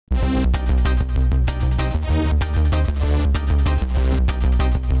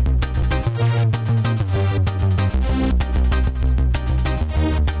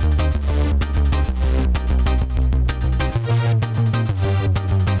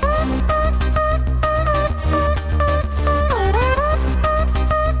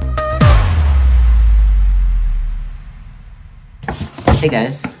Hey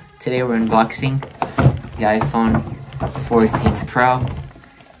guys, today we're unboxing the iPhone 14 Pro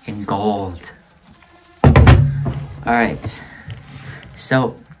in gold. Alright,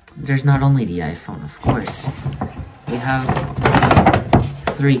 so there's not only the iPhone, of course. We have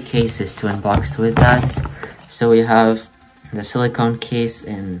 3 cases to unbox with that. So we have the silicone case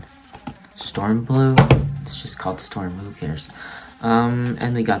in storm blue. It's just called storm, who cares?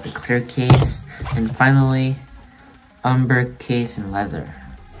 And we got the clear case, and finally umber case in leather.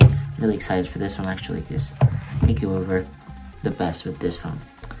 I'm really excited for this one actually, because I think it will work the best with this phone.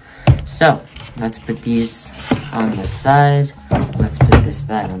 So let's put these on the side, let's put this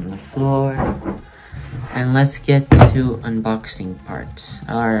bag on the floor, and let's get to unboxing part.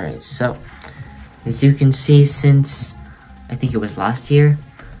 Alright, so as you can see, since I think it was last year,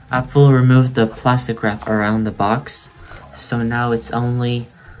 Apple removed the plastic wrap around the box, so now it's only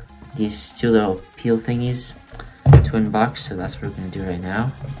these 2 little peel thingies to unbox. So that's what we're gonna do right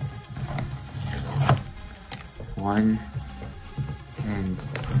now. 1 and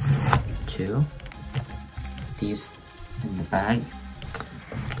 2. These in the bag,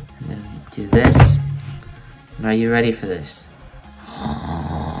 and then do this. And are you ready for this?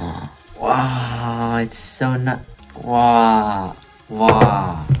 Wow, it's so wow.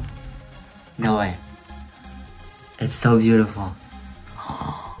 No way. It's so beautiful.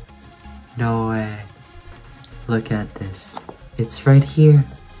 No way. Look at this. It's right here.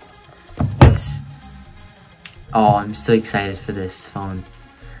 Oh, I'm so excited for this phone.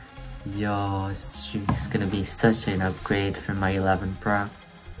 Yo, it's gonna be such an upgrade for my 11 Pro.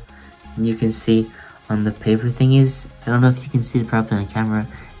 And you can see on the paper thingies, I don't know if you can see it properly on camera,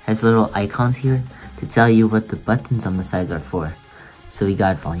 it has little icons here to tell you what the buttons on the sides are for. So we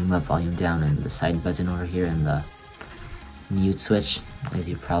got volume up, volume down, and the side button over here, and the mute switch, as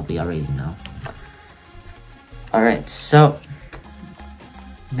you probably already know. Alright, so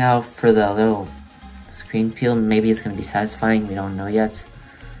now for the little screen peel. Maybe it's going to be satisfying, we don't know yet.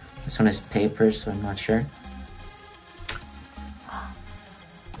 This one is paper, so I'm not sure.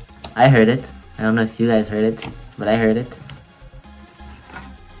 I heard it. I don't know if you guys heard it, but I heard it.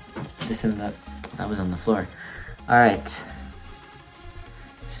 This in the... that was on the floor. Alright.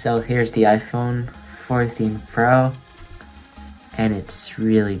 So here's the iPhone 14 Pro. And it's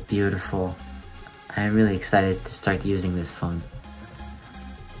really beautiful. I'm really excited to start using this phone.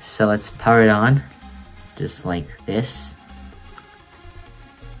 So let's power it on. Just like this.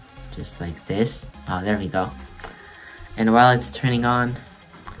 Just like this. Oh, there we go. And while it's turning on,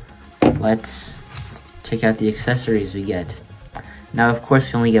 let's check out the accessories we get. Now, of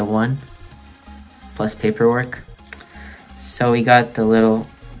course, we only get 1, plus paperwork. So we got the little...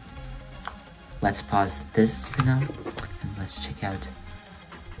 Let's pause this for now, and let's check out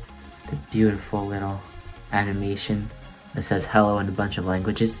the beautiful little animation that says hello in a bunch of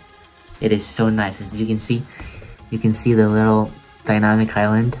languages. It is so nice. As you can see the little dynamic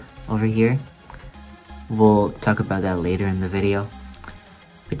island over here. We'll talk about that later in the video.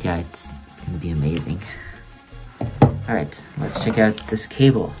 But yeah, it's gonna be amazing. Alright, let's check out this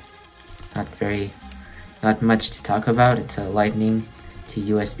cable. Not much to talk about. It's a Lightning to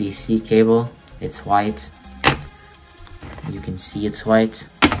USB-C cable. It's white. You can see it's white.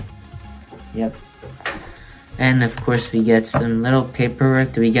 Yep. And of course we get some little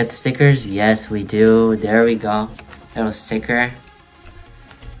paperwork. Do we get stickers? Yes, we do. There we go. Little sticker.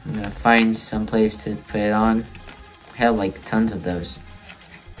 I'm gonna find some place to put it on. I have like tons of those.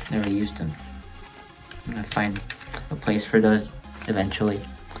 Never used them. I'm gonna find a place for those eventually.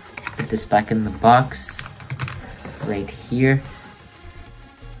 Put this back in the box. Right here.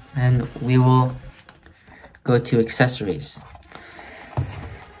 And we will go to accessories.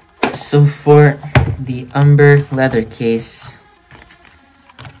 So for the umber leather case,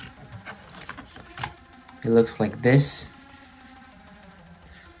 it looks like this.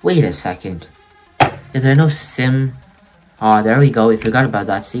 Wait a second. Is there no SIM? Oh, there we go. We forgot about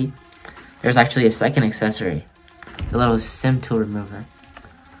that. See? There's actually a second accessory. The little SIM tool remover.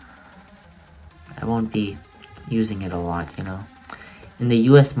 I won't be using it a lot, you know. In the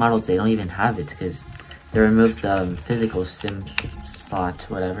US models, they don't even have it because they removed the physical SIM slot,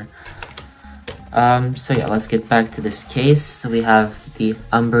 whatever. So yeah, let's get back to this case. So we have the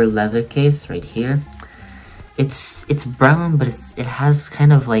umber leather case right here. It's brown, but it has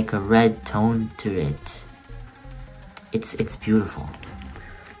kind of like a red tone to it. It's beautiful.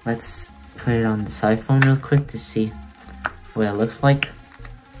 Let's put it on this iPhone real quick to see what it looks like.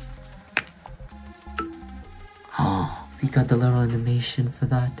 Oh, we got the little animation for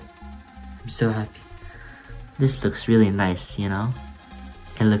that. I'm so happy. This looks really nice, you know?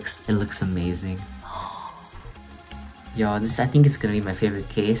 It looks amazing. Yo, this, I think it's gonna be my favorite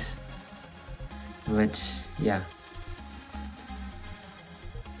case. But yeah.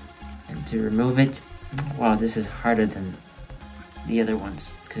 And to remove it, wow, this is harder than the other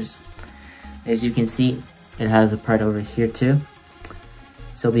ones, because as you can see, it has a part over here too.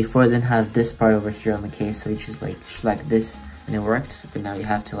 So before, it didn't have this part over here on the case, so you just like select this and it worked. But now you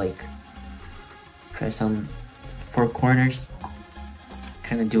have to like press on 4 corners,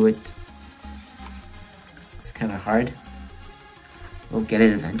 kind of do it. It's kind of hard. We'll get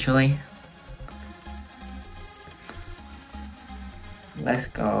it eventually. Let's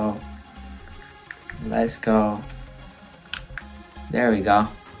go. Let's go. There we go.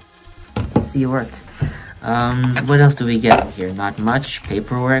 See, it worked. What else do we get here? Not much.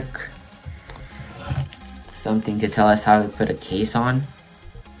 Paperwork. Something to tell us how to put a case on.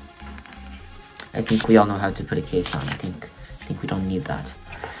 I think we all know how to put a case on. I think we don't need that.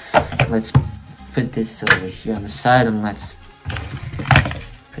 Let's put this over here on the side, and let's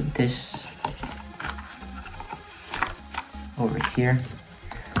put this over here.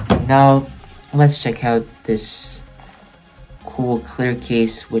 Now let's check out this cool clear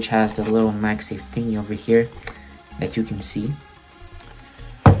case, which has the little MagSafe thingy over here that you can see.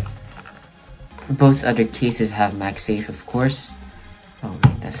 Both other cases have MagSafe, of course. Oh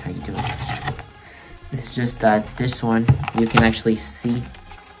wait, that's how you do it. It's just that this one you can actually see.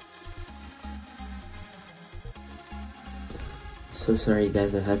 So sorry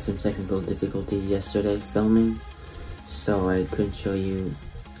guys, I had some technical difficulties yesterday filming, so I couldn't show you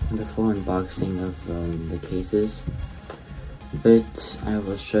the full unboxing of the cases, but I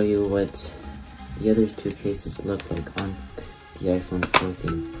will show you what the other 2 cases look like on the iPhone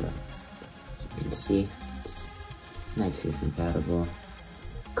 14 Pro. So you can see it's MagSafe compatible,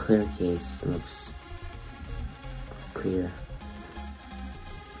 clear case, looks clear,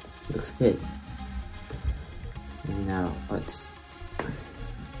 looks good. And now let's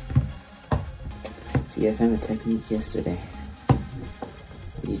see. I found a technique yesterday.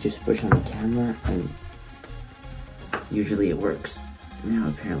 You just push on the camera and usually it works. Now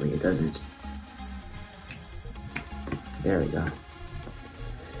apparently it doesn't. There we go.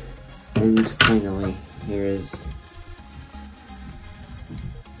 And finally, here is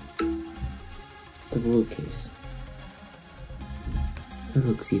the blue case. It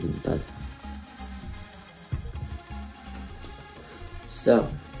looks even better. So,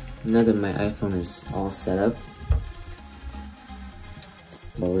 now that my iPhone is all set up,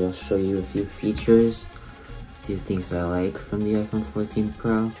 well, we'll show you a few features, a few things I like from the iPhone 14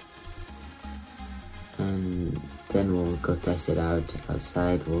 Pro, and then we'll go test it out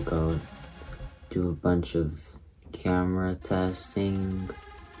outside. We'll go do a bunch of camera testing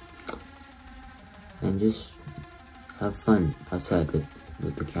and just have fun outside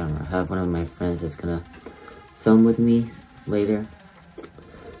with the camera. I have one of my friends that's gonna film with me later.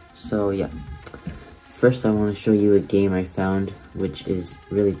 So yeah, first I want to show you a game I found which is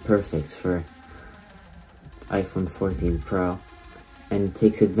really perfect for iPhone 14 Pro and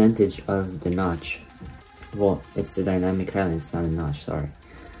takes advantage of the notch. Well, it's a dynamic island, it's not a notch, sorry.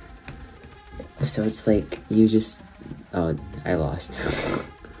 So it's like you just, oh, I lost.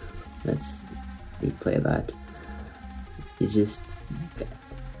 Let's replay that. You just,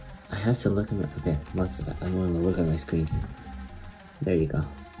 I have to look at my, okay, I'm going to look at my screen. There you go.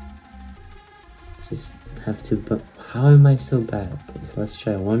 Just have to, but how am I so bad? Let's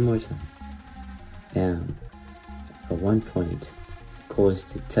try one more time. Bam. At 1 point, goal is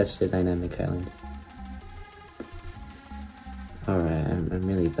to touch the dynamic island. Alright, I'm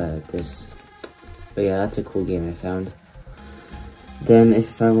really bad at this. But yeah, that's a cool game I found. Then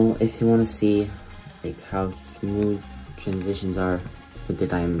if you want to see like how smooth transitions are with the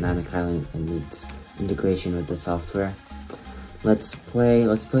dynamic island and its integration with the software, let's play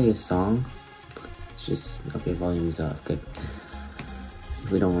a song. It's just, okay, volume is off, good.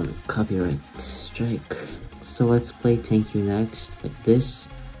 We don't want a copyright strike. So let's play Thank You Next, like this.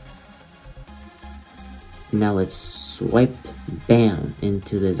 Now let's swipe, bam,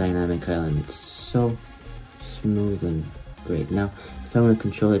 into the dynamic island. It's so smooth and great. Now, if I want to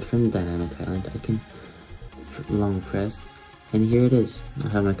control it from the dynamic island, I can long press, and here it is. I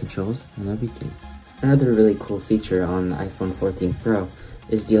have my controls and everything. Another really cool feature on the iPhone 14 Pro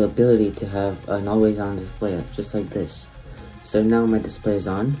is the ability to have an always-on display, just like this. So now my display is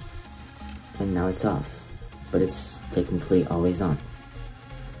on, and now it's off, but it's technically always on.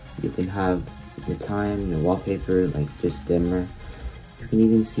 You can have the time, your wallpaper, like just dimmer. You can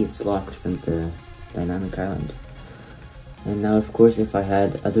even see it's locked from the dynamic island. And now, of course, if I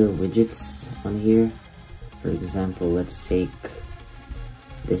had other widgets on here, for example, let's take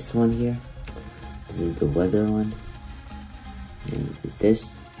this one here. This is the weather one. And with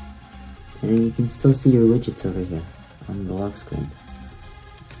this, and then you can still see your widgets over here on the lock screen.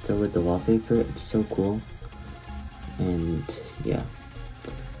 Still with the wallpaper, it's so cool. And yeah,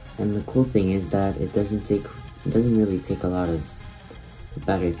 and the cool thing is that it doesn't really take a lot of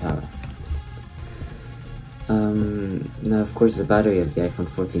battery power. Now of course the battery of the iPhone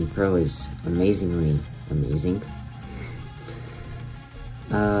 14 Pro is amazingly amazing.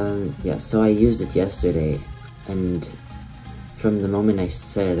 Yeah, so I used it yesterday, and from the moment I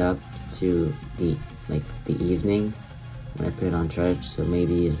set it up to the evening when I put it on charge, so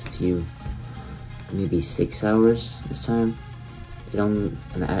maybe 6 hours of time,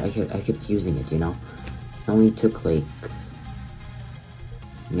 and I kept using it, you know. It only took like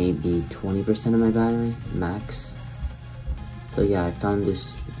maybe 20% of my battery max. So yeah, I found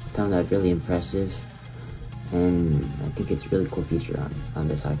that really impressive, and I think it's a really cool feature on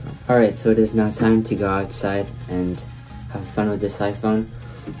this iPhone. Alright, so it is now time to go outside and have fun with this iPhone.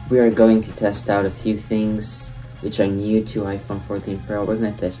 We are going to test out a few things which are new to iPhone 14 Pro. We're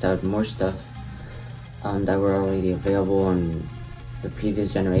going to test out more stuff that were already available on the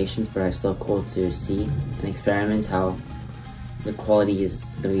previous generations, but are still cool to see and experiment how the quality is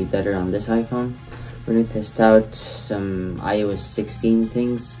going to be better on this iPhone. We're going to test out some iOS 16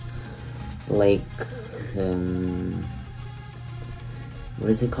 things, like, what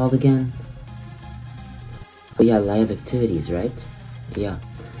is it called again? Oh yeah, live activities, right? Yeah.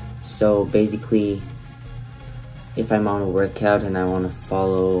 So basically, if I'm on a workout and I want to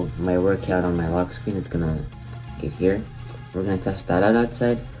follow my workout on my lock screen, it's going to get here. We're going to test that out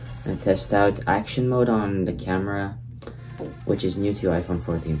outside. We're going to test out action mode on the camera, which is new to iPhone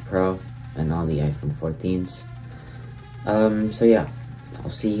 14 Pro and all the iPhone 14s. So yeah, I'll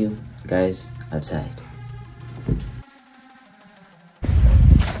see you guys outside.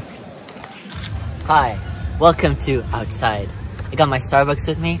 Hi, welcome to Outside. I got my Starbucks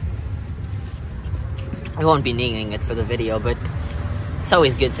with me. I won't be needing it for the video, but it's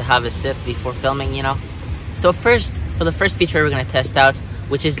always good to have a sip before filming, you know. So first, for the first feature we're going to test out,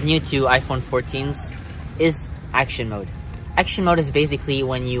 which is new to iPhone 14s, is action mode. Action mode is basically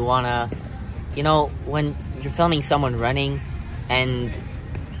when you wanna, you know, when you're filming someone running and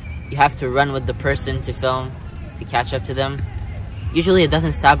you have to run with the person to film, to catch up to them. Usually it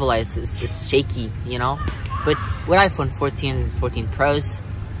doesn't stabilize, it's shaky, you know? But with iPhone 14 and 14 Pros,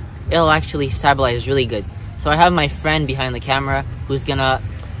 it'll actually stabilize really good. So I have my friend behind the camera who's gonna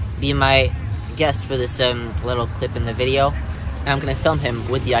be my guest for this little clip in the video, and I'm gonna film him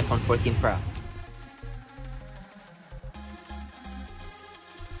with the iPhone 14 Pro.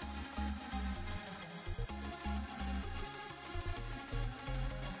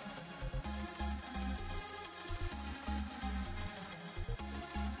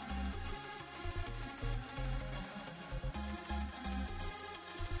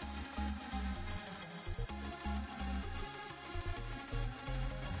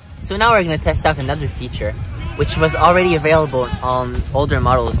 So now we're going to test out another feature, which was already available on older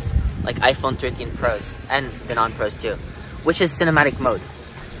models like iPhone 13 Pros and the non-Pros too, which is cinematic mode.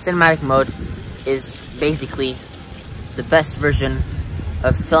 Cinematic mode is basically the best version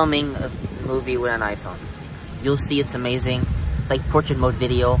of filming a movie with an iPhone. You'll see it's amazing. It's like portrait mode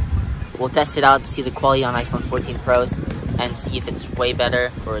video. We'll test it out to see the quality on iPhone 14 Pros and see if it's way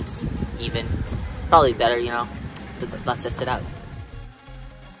better or it's even. Probably better, you know. So let's test it out.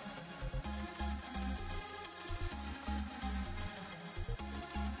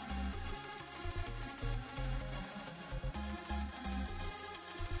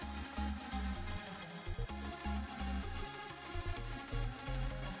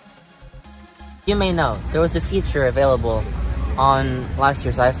 You may know, there was a feature available on last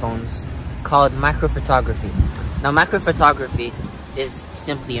year's iPhones called macro photography. Now macro photography is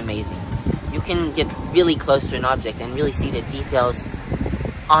simply amazing. You can get really close to an object and really see the details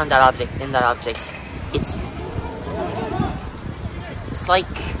on that object, in that object. It's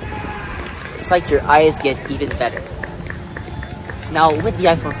like your eyes get even better. Now with the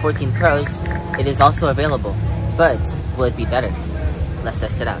iPhone 14 Pros, it is also available, but will it be better? Let's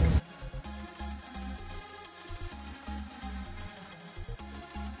test it out.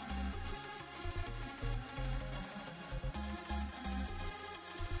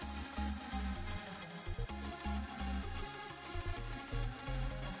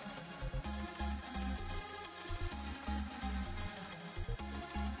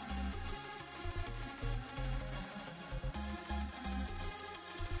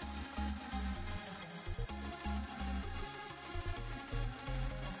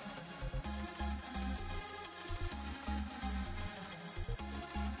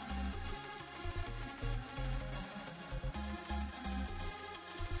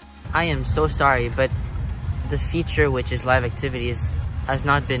 I am so sorry, but the feature, which is live activities, has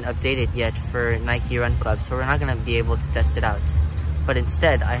not been updated yet for Nike Run Club, so we're not going to be able to test it out. But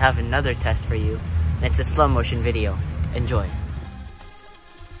instead, I have another test for you, and it's a slow motion video. Enjoy.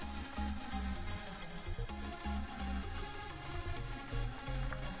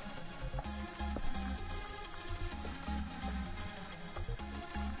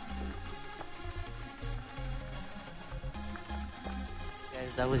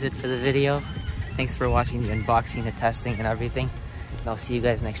 Guys, that was it for the video. Thanks for watching the unboxing, the testing, and everything. And I'll see you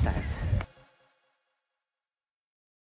guys next time.